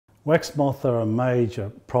Wax moth are a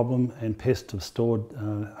major problem and pest of stored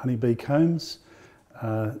honeybee combs.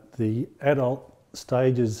 The adult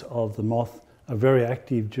stages of the moth are very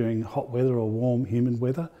active during hot weather or warm, humid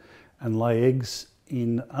weather and lay eggs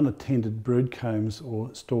in unattended brood combs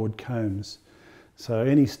or stored combs. So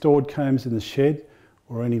any stored combs in the shed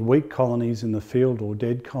or any weak colonies in the field or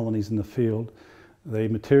dead colonies in the field, the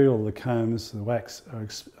material of the combs, the wax, are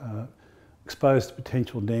exposed to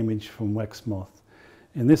potential damage from wax moth.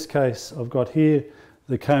 In this case, I've got here,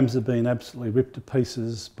 the combs have been absolutely ripped to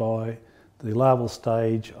pieces by the larval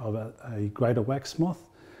stage of a greater wax moth.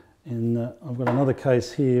 And I've got another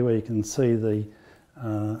case here where you can see the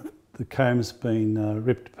combs being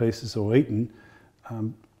ripped to pieces or eaten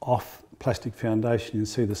off plastic foundation. You can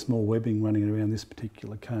see the small webbing running around this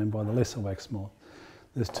particular comb by the lesser wax moth.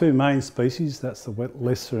 There's two main species, that's the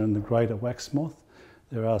lesser and the greater wax moth.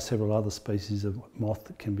 There are several other species of moth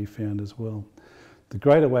that can be found as well. The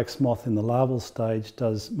greater wax moth in the larval stage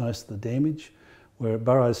does most of the damage, where it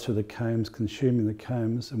burrows through the combs, consuming the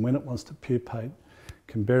combs, and when it wants to pupate,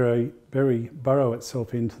 can burrow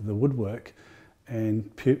itself into the woodwork and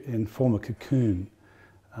form a cocoon.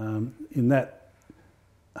 In that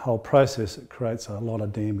whole process, it creates a lot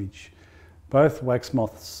of damage. Both wax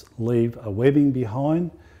moths leave a webbing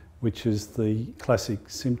behind, which is the classic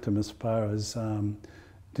symptom as far as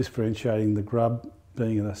differentiating the grub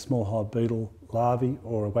being a small hive beetle larvae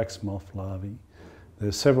or a wax moth larvae. There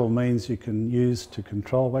are several means you can use to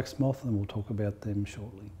control wax moth, and we'll talk about them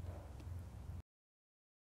shortly.